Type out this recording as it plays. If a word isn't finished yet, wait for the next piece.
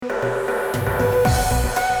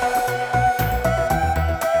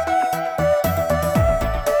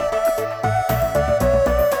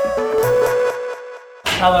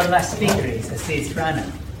our last speaker is Aziz Rana.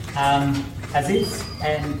 Aziz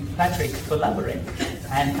and Patrick collaborate,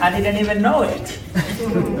 and I didn't even know it.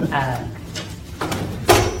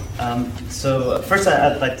 So first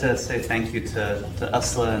I'd like to say thank you to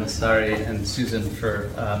Usla and Sari and Susan for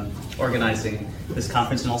organizing this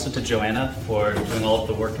conference, and also to Joanna for doing all of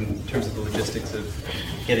the work in terms of the logistics of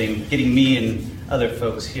getting me and other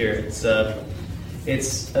folks here.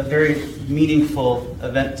 It's a very meaningful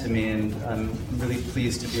event to me, and I'm really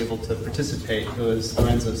pleased to be able to participate, though, as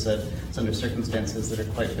Lorenzo said, it's under circumstances that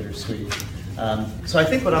are quite bittersweet. So I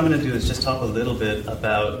think what I'm going to do is just talk a little bit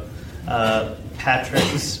about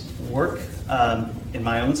Patrick's work in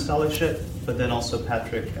my own scholarship, but then also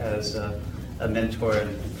Patrick as a mentor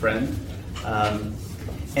and friend.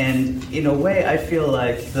 And in a way, I feel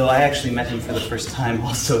like, though I actually met him for the first time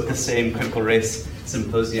also at the same critical race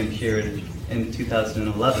symposium here in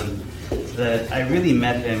 2011, that I really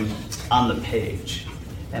met him on the page.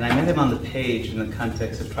 And I met him on the page in the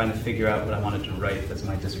context of trying to figure out what I wanted to write as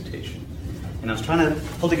my dissertation. And I was trying to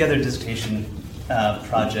pull together a dissertation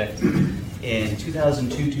project in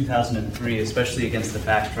 2002, 2003, especially against the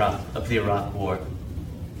backdrop of the Iraq War.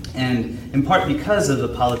 And in part because of the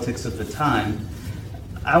politics of the time,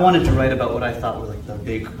 I wanted to write about what I thought were like the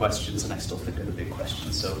big questions, and I still think are the big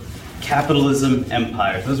questions. So capitalism,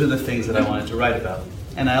 empire, those are the things that I wanted to write about.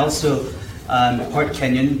 And I also, part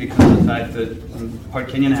Kenyan, because of the fact that part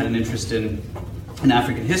Kenyan had an interest in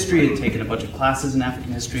African history, had taken a bunch of classes in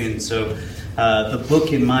African history, and so the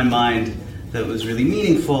book in my mind that was really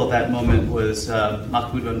meaningful at that moment was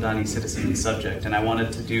Mahmoud Ramdani's Citizen and Subject, and I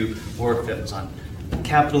wanted to do work that was on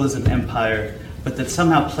capitalism, empire, but that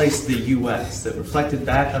somehow placed the U.S., that reflected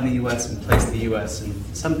back on the U.S. and placed the U.S. in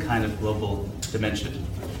some kind of global dimension.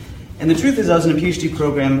 And the truth is, I was in a PhD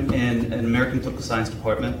program in an American political science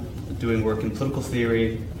department, doing work in political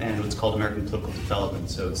theory and what's called American political development.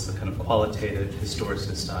 So it's the kind of qualitative,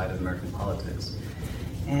 historicist side of American politics.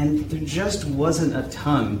 And there just wasn't a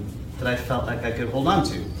ton that I felt like I could hold on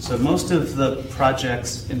to. So most of the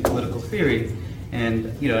projects in political theory,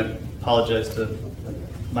 and I apologize to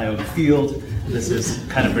my own field, this is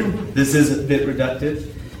a bit reductive,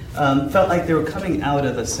 felt like they were coming out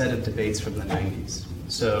of a set of debates from the 90s.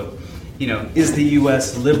 So, is the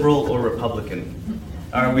U.S. liberal or Republican?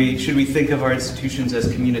 Should we think of our institutions as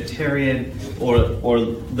communitarian or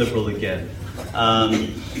liberal again?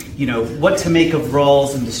 What to make of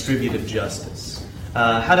Rawls and distributive justice?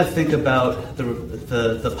 How to think about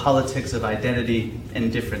the politics of identity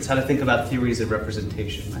and difference? How to think about theories of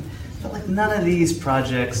representation? I felt like none of these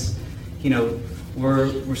projects,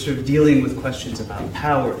 we're sort of dealing with questions about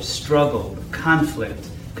power, struggle, conflict,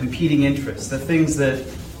 competing interests, the things that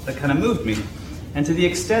kind of moved me. And to the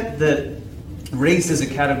extent that race as a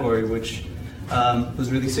category, which was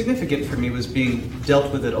really significant for me, was being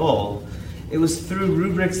dealt with at all, it was through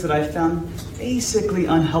rubrics that I found basically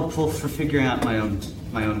unhelpful for figuring out my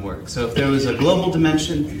own work. So if there was a global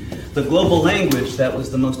dimension, the global language that was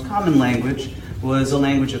the most common language was a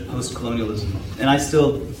language of post-colonialism. And I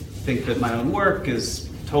still think that my own work is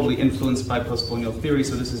totally influenced by post-colonial theory,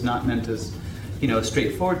 so this is not meant as a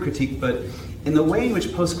straightforward critique, but in the way in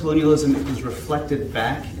which post-colonialism was reflected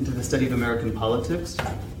back into the study of American politics,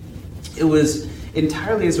 it was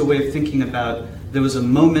entirely as a way of thinking about there was a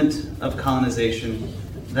moment of colonization,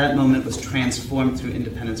 that moment was transformed through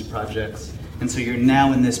independence projects, and so you're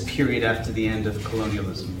now in this period after the end of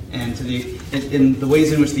colonialism. And in the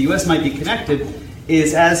ways in which the US might be connected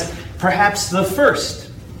is as perhaps the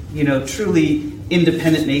first, truly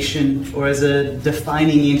independent nation, or as a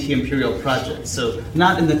defining anti-imperial project. So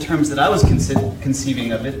not in the terms that I was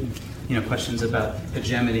conceiving of it, questions about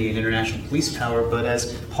hegemony and international police power, but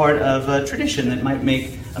as part of a tradition that might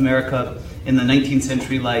make America in the 19th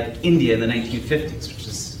century like India in the 1950s, which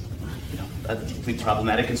is a deeply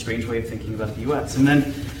problematic and strange way of thinking about the US. And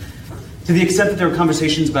then to the extent that there were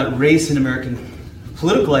conversations about race and American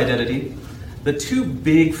political identity, the two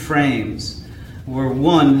big frames were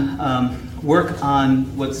one, work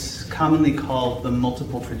on what's commonly called the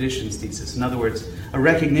multiple traditions thesis. In other words, a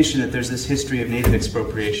recognition that there's this history of native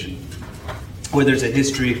expropriation, or there's a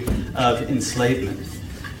history of enslavement.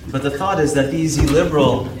 But the thought is that these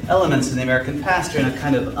illiberal elements in the American past are in a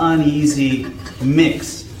kind of uneasy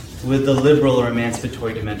mix with the liberal or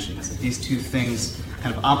emancipatory dimensions. That these two things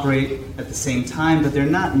kind of operate at the same time, but they're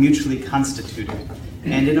not mutually constituted.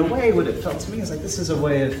 And in a way, what it felt to me is like this is a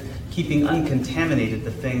way of keeping uncontaminated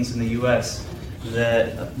the things in the US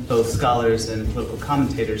that both scholars and political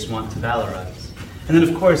commentators want to valorize. And then,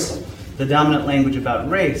 of course, the dominant language about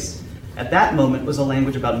race at that moment was a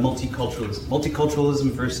language about multiculturalism.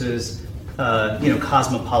 Multiculturalism versus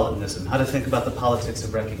cosmopolitanism, how to think about the politics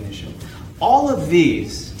of recognition. All of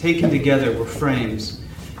these, taken together, were frames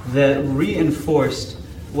that reinforced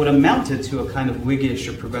what amounted to a kind of Whiggish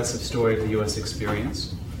or progressive story of the U.S.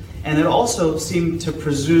 experience, and it also seemed to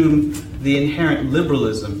presume the inherent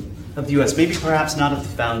liberalism of the U.S., maybe perhaps not at the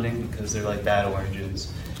founding, because they're like bad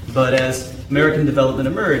origins, but as American development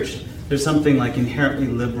emerged, there's something like inherently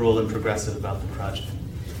liberal and progressive about the project.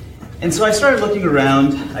 And so I started looking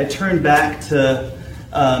around. I turned back to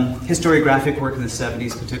historiographic work in the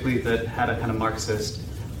 70s, particularly that had a kind of Marxist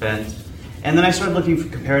bent. And then I started looking for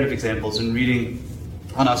comparative examples and reading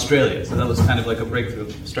on Australia. So that was kind of like a breakthrough.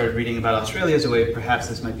 Started reading about Australia as a way, perhaps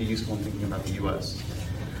this might be useful in thinking about the US.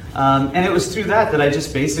 And it was through that I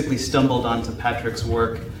just basically stumbled onto Patrick's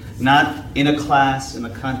work, not in a class, in the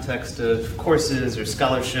context of courses or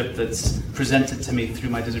scholarship that's presented to me through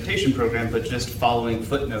my dissertation program, but just following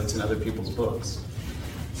footnotes in other people's books.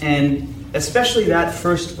 And especially that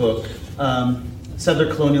first book,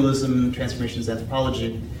 Settler Colonialism, Transformations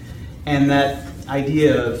Anthropology, and that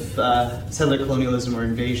idea of settler colonialism or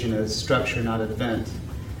invasion as structure, not event,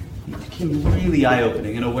 became really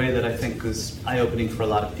eye-opening in a way that I think was eye-opening for a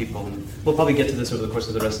lot of people. And we'll probably get to this over the course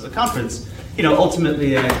of the rest of the conference.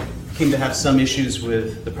 Ultimately I came to have some issues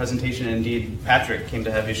with the presentation, and indeed Patrick came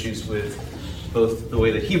to have issues with both the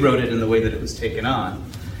way that he wrote it and the way that it was taken on.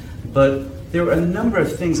 But there were a number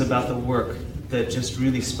of things about the work that just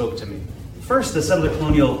really spoke to me. First, the settler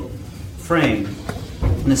colonial frame,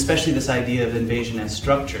 and especially this idea of invasion as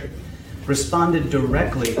structure, responded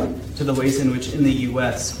directly to the ways in which in the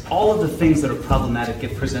US, all of the things that are problematic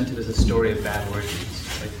get presented as a story of bad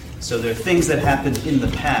origins. Right? So there are things that happened in the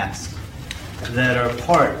past that are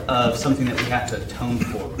part of something that we have to atone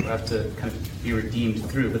for, we have to kind of be redeemed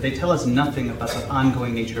through, but they tell us nothing about the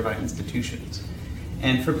ongoing nature of our institutions.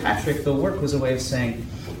 And for Patrick, the work was a way of saying,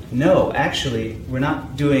 no, actually, we're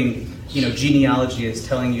not doing, genealogy is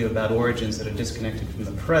telling you about origins that are disconnected from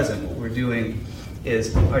the present. What we're doing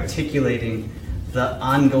is articulating the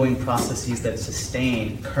ongoing processes that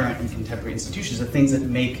sustain current and contemporary institutions, the things that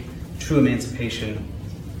make true emancipation,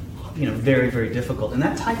 very, very difficult. And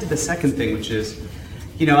that tied to the second thing, which is,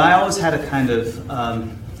 I always had a kind of,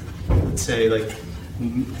 let's say, like,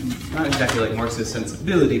 not exactly like Marxist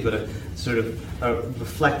sensibility, but a sort of a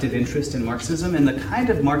reflective interest in Marxism, and the kind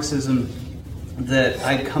of Marxism that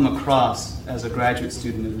I'd come across as a graduate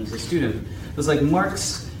student and as a student was like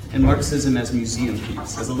Marx and Marxism as museum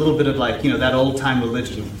piece, as a little bit of like, that old-time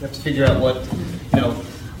religion. You have to figure out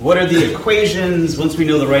what are the equations. Once we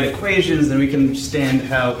know the right equations, then we can understand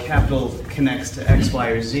how capital connects to X, Y,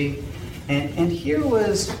 or Z. And here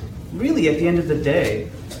was really, at the end of the day,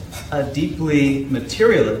 a deeply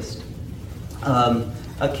materialist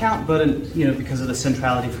account, but because of the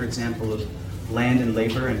centrality, for example, of land and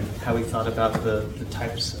labor and how we thought about the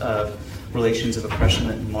types of relations of oppression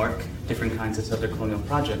that mark different kinds of settler colonial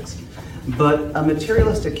projects. But a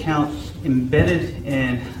materialist account embedded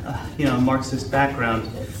in a Marxist background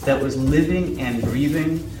that was living and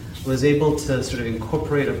breathing, was able to sort of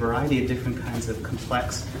incorporate a variety of different kinds of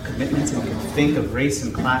complex commitments and could think of race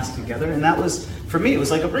and class together. And that was, for me, it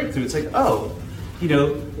was like a breakthrough. It's like,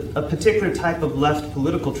 a particular type of left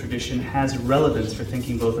political tradition has relevance for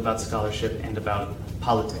thinking both about scholarship and about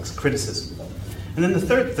politics, criticism. And then the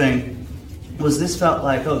third thing was this felt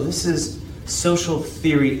like, this is social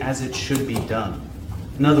theory as it should be done.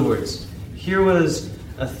 In other words, here was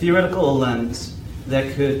a theoretical lens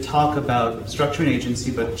that could talk about structure and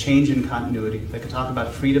agency, but change and continuity, that could talk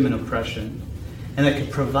about freedom and oppression, and that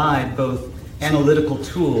could provide both analytical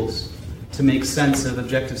tools to make sense of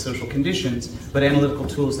objective social conditions, but analytical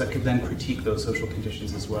tools that could then critique those social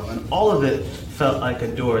conditions as well. And all of it felt like a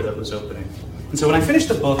door that was opening. And so when I finished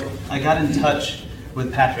the book, I got in touch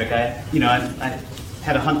with Patrick. I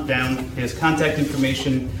had to hunt down his contact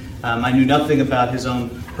information. I knew nothing about his own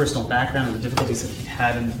personal background and the difficulties that he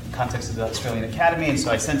had in the context of the Australian Academy, and so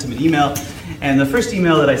I sent him an email. And the first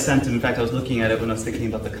email that I sent him, in fact, I was looking at it when I was thinking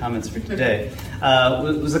about the comments for today,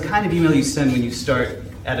 was the kind of email you send when you start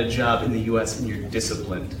at a job in the US and you're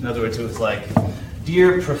disciplined. In other words, it was like,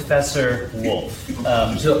 Dear Professor Wolfe.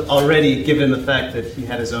 So already, given the fact that he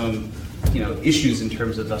had his own issues in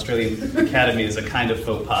terms of the Australian Academy is a kind of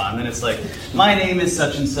faux pas. And then it's like, my name is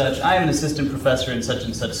such and such, I am an assistant professor in such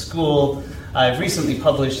and such school, I've recently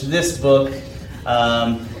published this book,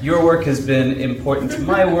 your work has been important to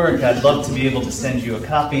my work, I'd love to be able to send you a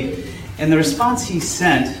copy. And the response he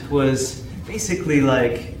sent was basically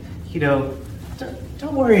like,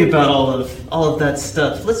 don't worry about all of that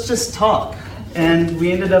stuff, let's just talk. And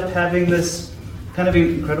we ended up having this kind of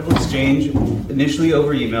incredible exchange, initially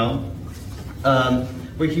over email,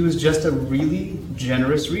 where he was just a really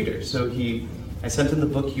generous reader. So I sent him the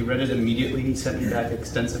book, he read it immediately, he sent me back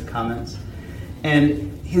extensive comments.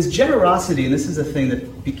 And his generosity, and this is a thing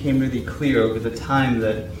that became really clear over the time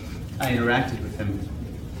that I interacted with him,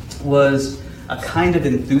 was a kind of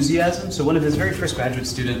enthusiasm. So one of his very first graduate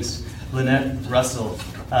students, Lynette Russell,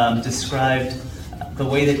 described the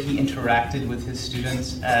way that he interacted with his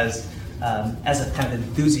students as a kind of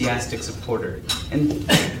enthusiastic supporter. And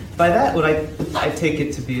by that, what I take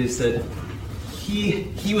it to be is that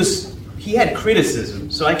he had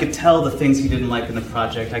criticism, so I could tell the things he didn't like in the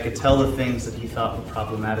project, I could tell the things that he thought were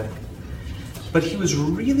problematic. But he was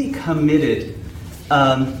really committed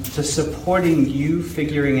to supporting you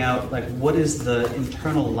figuring out what is the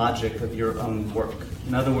internal logic of your own work.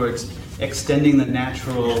 In other words, extending the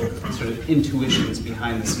natural sort of intuitions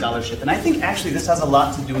behind the scholarship. And I think actually this has a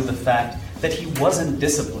lot to do with the fact that he wasn't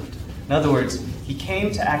disciplined. In other words, he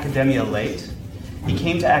came to academia late. He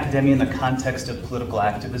came to academia in the context of political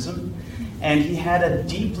activism, and he had a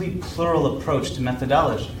deeply plural approach to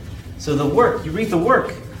methodology. So the work, you read the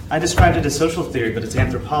work, I described it as social theory, but it's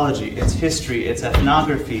anthropology, it's history, it's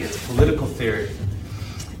ethnography, it's political theory.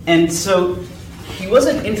 And so he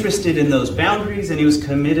wasn't interested in those boundaries, and he was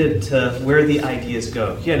committed to where the ideas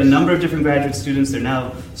go. He had a number of different graduate students, they're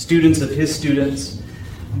now students of his students.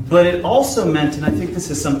 But it also meant, and I think this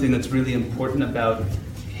is something that's really important about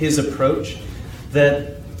his approach,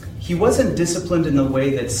 that he wasn't disciplined in the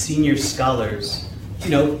way that senior scholars,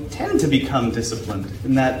 tend to become disciplined,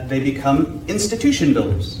 in that they become institution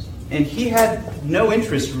builders. And he had no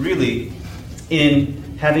interest really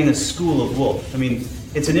in having a school of Wolfe. I mean,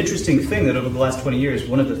 it's an interesting thing that over the last 20 years,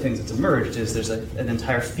 one of the things that's emerged is there's an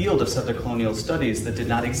entire field of Southern colonial studies that did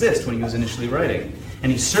not exist when he was initially writing.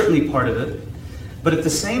 And he's certainly part of it. But at the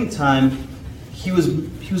same time, he was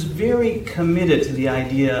very committed to the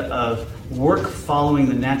idea of work following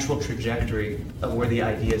the natural trajectory of where the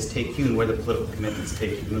ideas take you and where the political commitments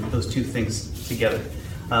take you, and those two things together,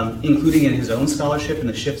 including in his own scholarship and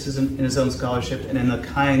the shifts in his own scholarship and in the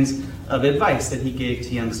kinds of advice that he gave to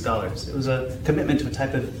young scholars. It was a commitment to a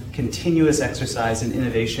type of continuous exercise in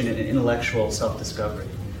innovation and intellectual self-discovery.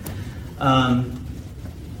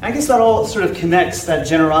 I guess that all sort of connects that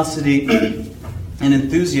generosity and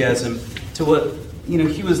enthusiasm to what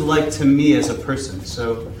he was like to me as a person.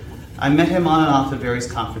 So I met him on and off at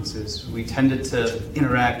various conferences. We tended to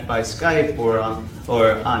interact by Skype or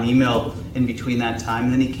on email in between that time.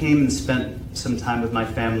 And then he came and spent some time with my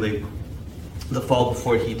family the fall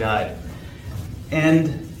before he died.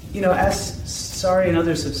 And as Sari and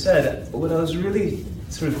others have said, what I was really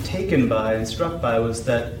sort of taken by and struck by was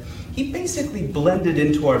that he basically blended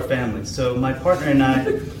into our family. So my partner and I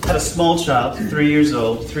had a small child, 3 years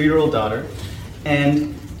old, 3-year-old daughter,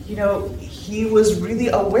 and he was really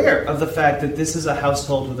aware of the fact that this is a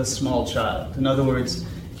household with a small child. In other words,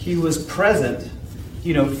 he was present,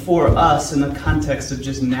 for us in the context of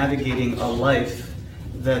just navigating a life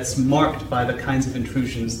that's marked by the kinds of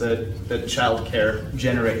intrusions that childcare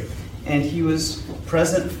generate. And he was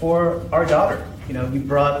present for our daughter. He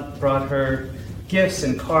brought her gifts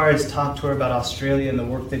and cards, talked to her about Australia and the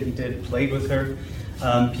work that he did, played with her.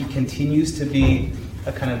 He continues to be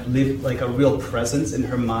a kind of a real presence in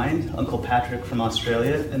her mind, Uncle Patrick from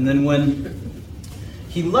Australia. And then when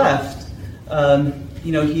he left,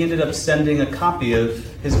 he ended up sending a copy of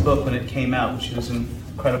his book when it came out, which he was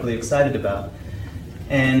incredibly excited about.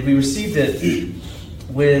 And we received it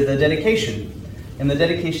with a dedication. And the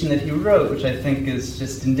dedication that he wrote, which I think is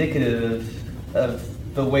just indicative of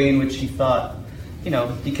the way in which he thought,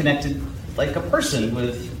 he connected like a person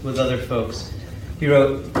with other folks. He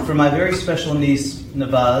wrote, "For my very special niece,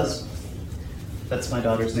 Navaz," that's my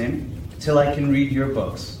daughter's name, "till I can read your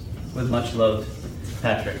books. With much love,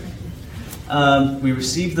 Patrick." We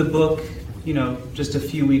received the book, just a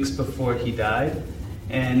few weeks before he died.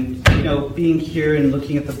 And, being here and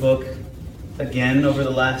looking at the book again over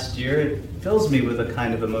the last year, it fills me with a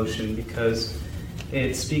kind of emotion because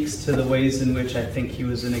it speaks to the ways in which I think he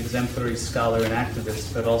was an exemplary scholar and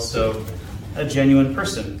activist, but also a genuine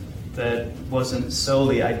person that wasn't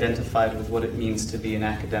solely identified with what it means to be an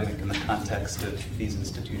academic in the context of these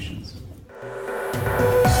institutions.